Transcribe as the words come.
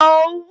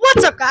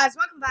What's up, guys?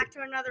 Welcome back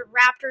to another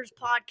Raptors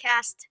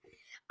podcast.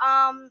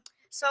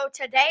 So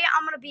today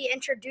I'm gonna be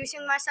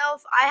introducing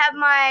myself. I have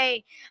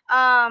my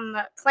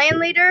clan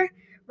leader,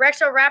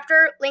 Rexo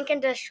Raptor. Link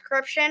in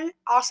description.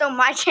 Also,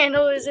 my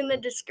channel is in the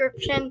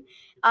description.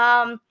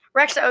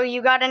 Rexo,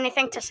 you got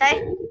anything to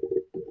say?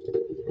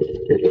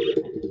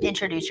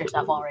 Introduce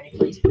yourself already,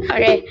 please.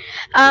 Okay.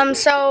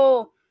 Most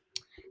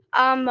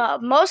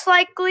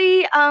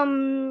likely,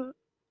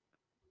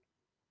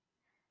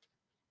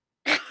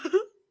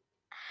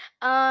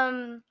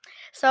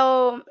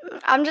 So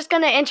I'm just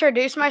gonna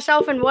introduce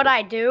myself and what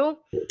I do.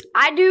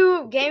 I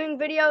do gaming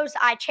videos.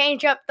 I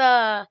change up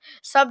the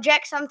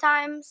subject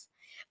sometimes,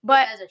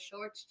 but He has a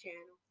shorts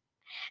channel.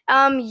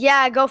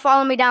 yeah, go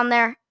follow me down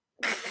there.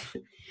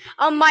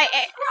 My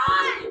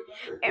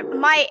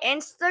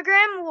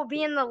Instagram will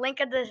be in the link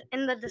in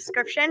the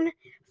description.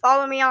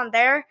 Follow me on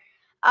there.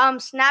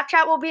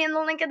 Snapchat will be in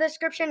the link in the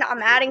description.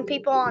 I'm adding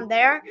people on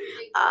there.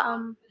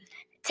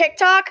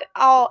 TikTok,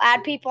 I'll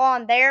add people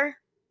on there.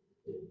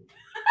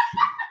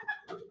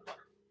 Oh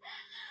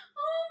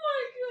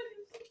my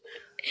goodness.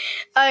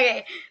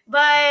 Okay,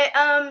 but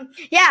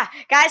yeah,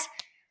 guys,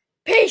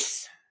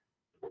 peace.